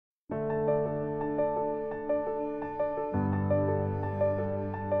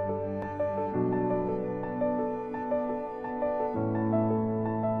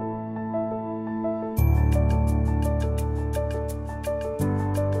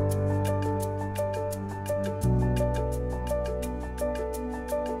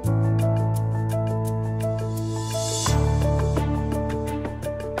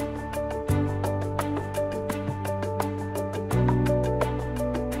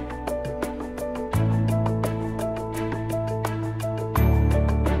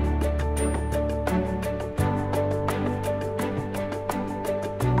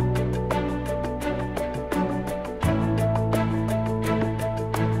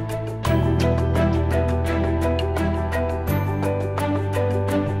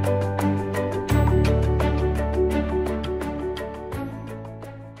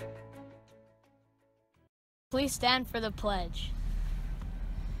stand for the pledge.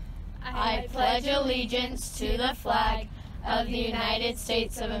 I pledge allegiance to the flag of the United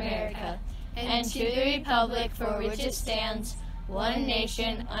States of America and to the republic for which it stands, one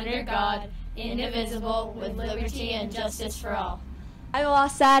nation, under God, indivisible, with liberty and justice for all. I'm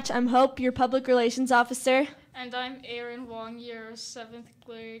Wasatch. I'm Hope, your public relations officer. And I'm Aaron Wong, your 7th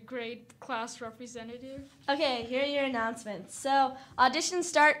grade class representative. Okay, here are your announcements. So, auditions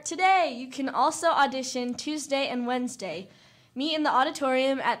start today. You can also audition Tuesday and Wednesday. Meet in the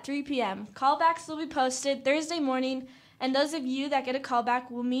auditorium at 3 p.m. Callbacks will be posted Thursday morning, and those of you that get a callback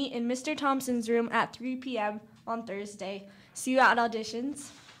will meet in Mr. Thompson's room at 3 p.m. on Thursday. See you at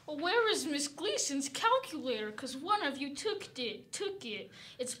auditions. Where is Miss Gleason's calculator? Because one of you took it.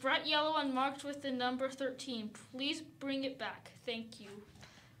 It's bright yellow and marked with the number 13. Please bring it back. Thank you.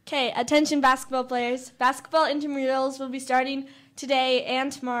 Okay, attention basketball players. Basketball intramurals will be starting today and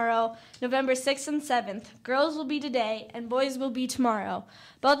tomorrow, November 6th and 7th. Girls will be today and boys will be tomorrow.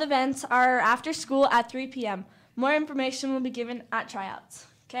 Both events are after school at 3 p.m. More information will be given at tryouts.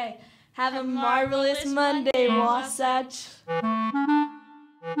 Okay, have a marvelous Monday, Wasatch.